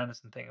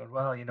 49ers and thinking,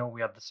 well,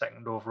 we had the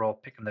 2nd overall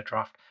pick in the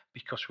draft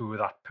because we were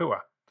that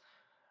poor.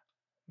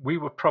 We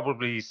were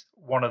probably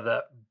one of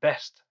the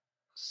best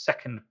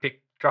 2nd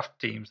pick draft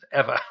teams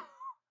ever.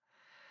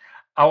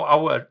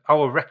 Our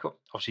record,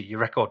 obviously your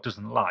record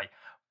doesn't lie,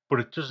 but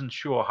it doesn't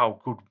show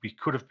how good we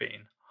could have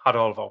been had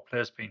all of our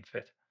players been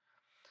fit.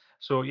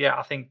 So yeah,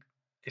 I think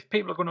if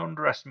people are going to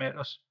underestimate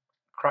us,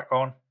 crack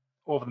on,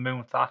 over the moon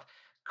with that.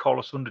 Call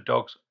us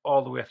underdogs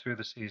all the way through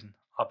the season.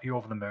 I'll be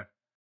over the moon.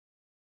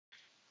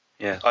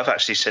 Yeah, I've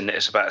actually seen that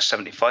it's about a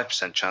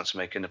 75% chance of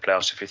making the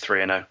playoffs if you're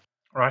 3-0.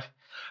 Right.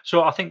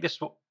 So I think this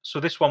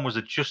one was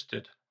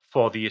adjusted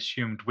for the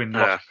assumed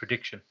win-loss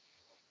prediction.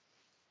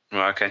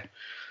 Right, okay.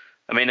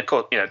 I mean, of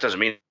course, it doesn't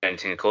mean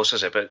anything, of course,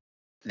 does it? But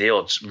the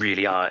odds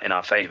really are in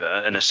our favour.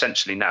 And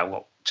essentially now,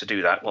 what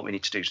we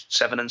need to do is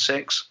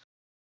 7-6.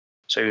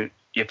 So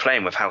you're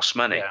playing with house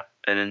money. Yeah.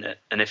 And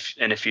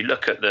if you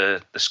look at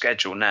the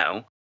schedule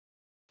now,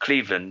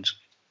 Cleveland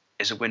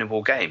is a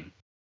winnable game.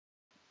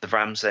 The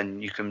Rams,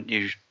 then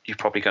you're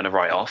probably going to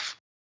write off,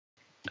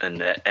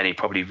 and any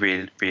probably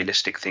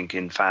realistic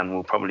thinking fan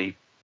will probably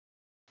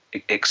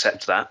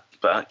accept that.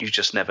 But you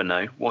just never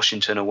know.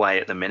 Washington away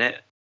at the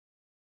minute,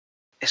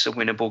 it's a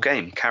winnable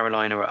game.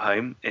 Carolina at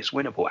home, it's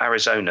winnable.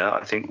 Arizona,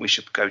 I think we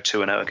should go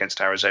 2-0 against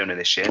Arizona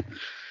this year.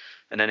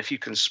 And then if you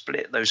can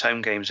split those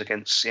home games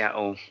against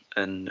Seattle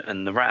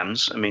and the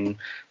Rams, I mean,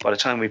 by the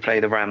time we play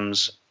the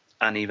Rams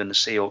and even the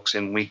Seahawks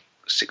in week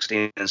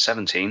 16 and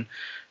 17,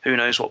 who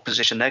knows what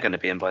position they're going to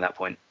be in by that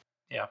point.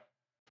 Yeah.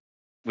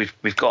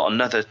 We've got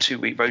another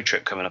 2-week road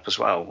trip coming up as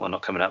well. Well,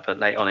 not coming up, but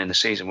late on in the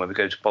season where we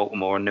go to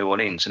Baltimore and New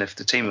Orleans. And if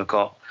the team have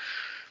got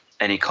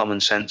any common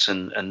sense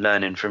and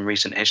learning from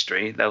recent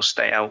history, they'll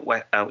stay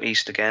out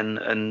east again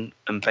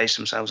and base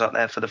themselves out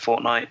there for the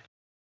fortnight.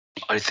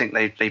 I think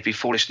they'd be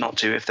foolish not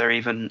to if they're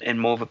even in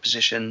more of a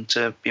position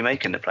to be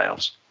making the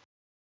playoffs.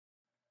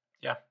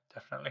 Yeah,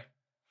 definitely.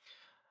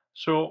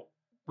 So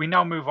we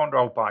now move on to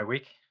our bye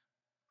week.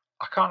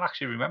 I can't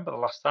actually remember the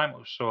last time it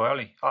was so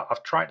early.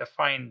 I've tried to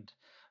find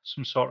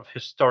some sort of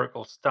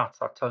historical stats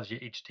that tells you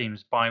each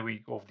team's bye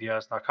week over the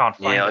years, and I can't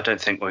find it. I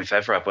don't think we've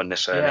ever had one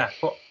this early. Yeah,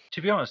 but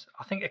to be honest,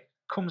 I think it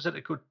comes at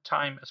a good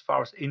time as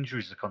far as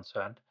injuries are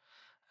concerned.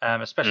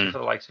 Especially for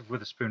the likes of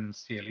Witherspoon and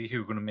Steely,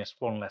 who are going to miss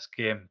one less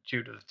game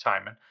due to the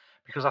timing.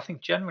 Because I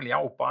think generally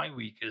our bye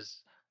week is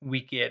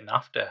week 8 and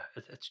after.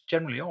 It's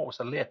generally always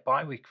a late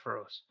bye week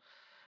for us.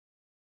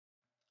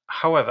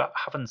 However,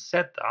 having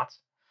said that,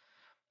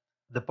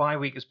 the bye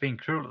week has been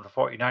cruel to the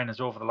 49ers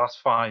over the last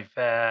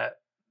 5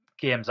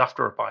 games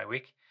after a bye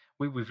week.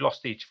 We've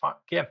lost each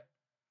game.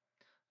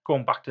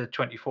 Going back to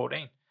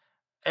 2014.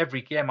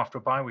 Every game after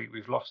a bye week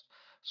we've lost.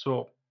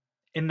 So,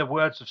 in the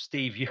words of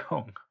Steve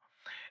Young,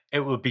 it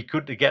will be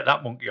good to get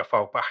that monkey off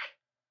our back.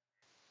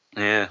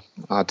 Yeah.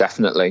 Oh,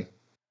 definitely.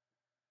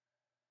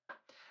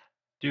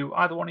 Do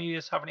either one of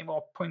you have any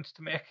more points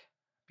to make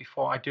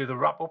before I do the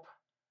wrap-up?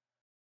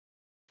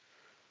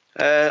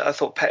 I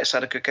thought Pettis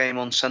had a good game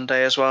on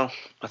Sunday as well.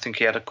 I think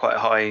he had quite a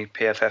high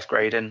PFF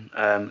grading.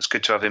 It's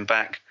good to have him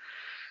back.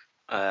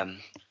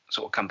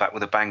 Sort of come back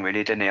with a bang,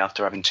 really, didn't he,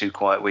 after having 2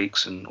 quiet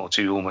weeks or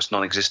 2 almost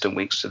non-existent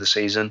weeks to the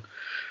season.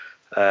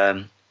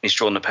 He's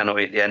drawn the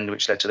penalty at the end,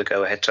 which led to the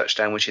go-ahead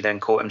touchdown, which he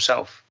then caught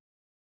himself.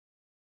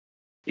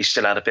 He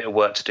still had a bit of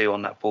work to do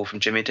on that ball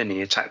from Jimmy, didn't he?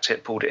 He attacked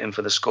it, pulled it in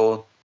for the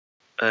score.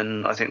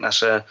 And I think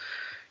that's a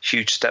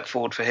huge step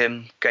forward for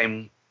him.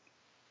 Game-winning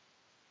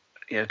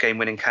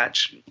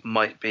catch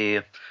might be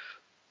a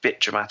bit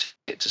dramatic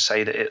to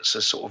say that it's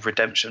a sort of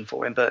redemption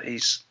for him, but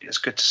it's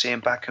good to see him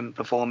back and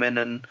performing,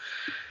 and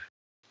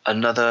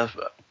another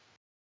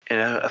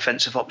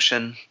offensive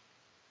option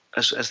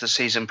as the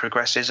season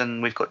progresses.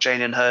 And we've got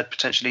Jalen Hurd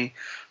potentially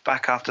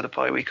back after the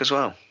bye week as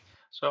well.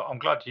 So I'm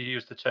glad you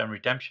used the term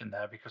redemption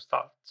there, because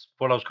that's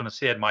what I was going to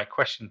say in my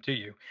question to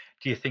you.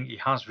 Do you think he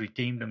has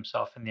redeemed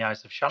himself in the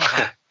eyes of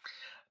Shanahan?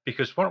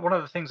 Because one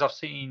of the things I've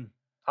seen,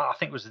 I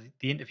think it was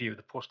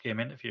the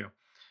post-game interview,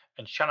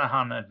 and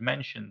Shanahan had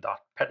mentioned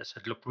that Pettis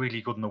had looked really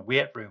good in the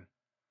weight room.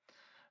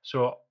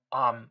 So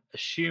I'm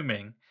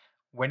assuming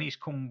when he's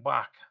come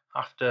back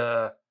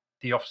after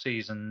the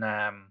off-season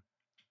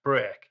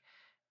break,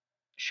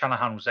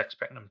 Shanahan was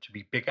expecting him to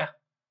be bigger.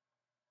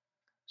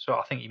 So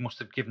I think he must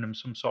have given him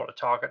some sort of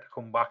target to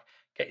come back,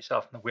 get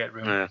yourself in the weight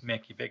room,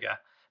 make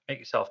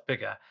yourself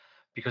bigger,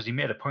 because he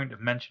made a point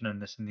of mentioning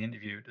this in the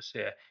interview to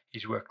say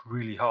he's worked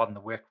really hard in the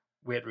weight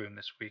room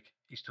this week.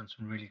 He's done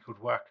some really good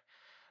work.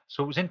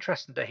 So it was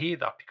interesting to hear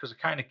that, because it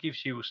kind of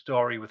gives you a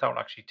story without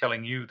actually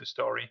telling you the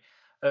story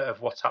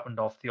of what's happened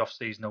off the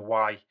off-season, or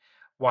why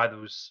there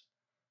was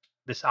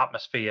this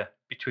atmosphere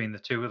between the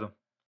two of them.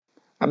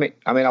 I mean,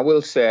 I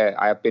will say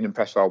I have been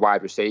impressed with our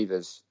wide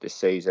receivers this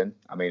season.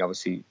 I mean,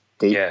 obviously,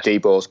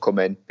 Debo's come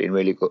in, been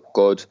really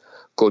good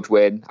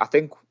win. I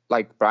think,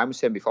 like Brian was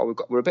saying before,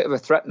 we're a bit of a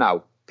threat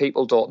now.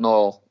 People don't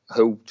know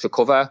who to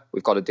cover.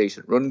 We've got a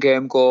decent run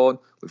game going.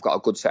 We've got a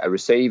good set of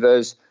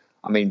receivers.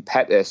 I mean,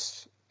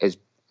 Pettis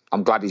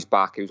I'm glad he's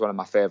back. He was one of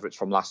my favourites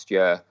from last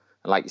year.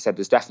 And like you said,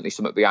 there's definitely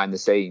something behind the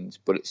scenes,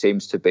 but it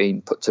seems to have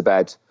been put to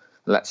bed.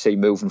 And let's see,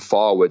 moving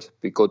forward,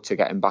 it'd be good to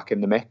get him back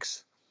in the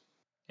mix.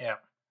 Yeah,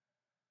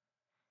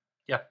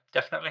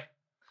 definitely.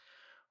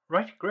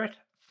 Right, great.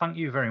 Thank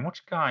you very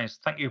much, guys.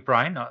 Thank you,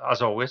 Brian.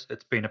 As always,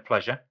 it's been a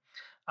pleasure.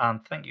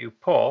 And thank you,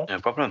 Paul. No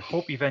problem.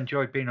 Hope you've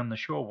enjoyed being on the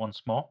show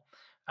once more.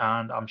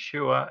 And I'm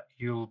sure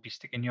you'll be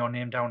sticking your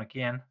name down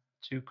again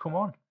to come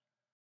on.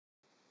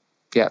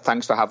 Yeah,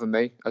 thanks for having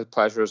me. A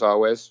pleasure as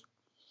always.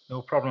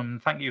 No problem.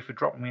 And thank you for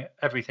dropping me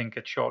everything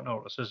at short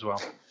notice as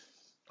well.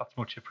 That's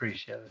much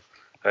appreciated.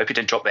 I hope you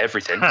didn't drop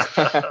everything.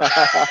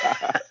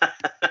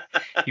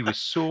 He was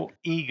so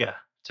eager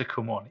to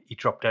come on. He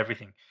dropped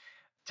everything.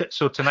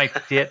 So tonight,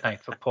 date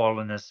night for Paul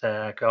and his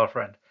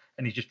girlfriend.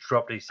 And he just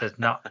dropped it. He says,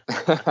 nah,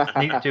 I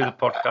need to do the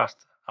podcast.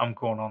 I'm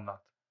going on that.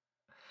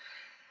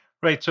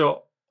 Right.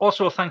 So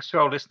also thanks to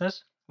our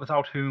listeners,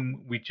 without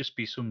whom we'd just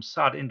be some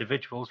sad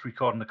individuals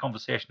recording a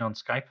conversation on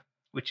Skype,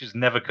 which is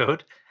never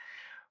good.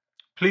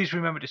 Please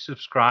remember to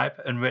subscribe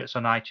and rate us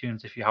on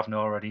iTunes if you haven't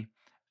already.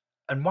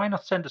 And why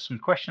not send us some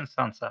questions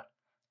to answer?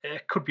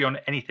 It could be on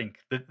anything.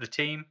 The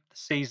team, the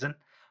season,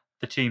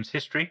 the team's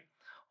history,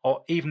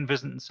 or even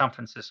visiting San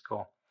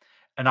Francisco.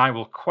 And I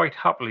will quite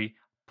happily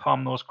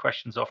palm those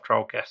questions off to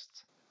our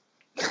guests.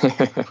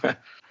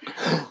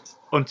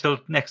 Until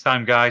next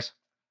time, guys,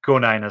 go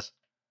Niners.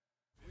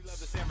 We love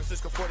the San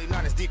Francisco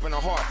 49ers deep in the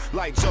heart.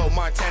 Like Joe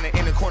Montana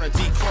in the corner,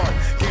 D.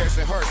 Clark.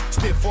 Garrison Hurst,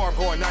 stiff farm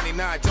going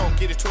 99. Don't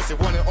get it twisted,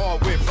 one and all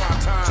with prime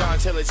time. John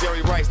Taylor,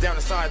 Jerry Rice down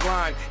the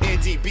sideline.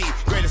 NDB,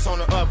 greatest on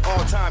the up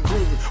all time.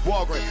 Gruden,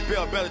 Walgren,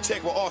 Bill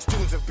Belichick were all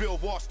students of Bill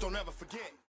Walsh. Don't ever forget.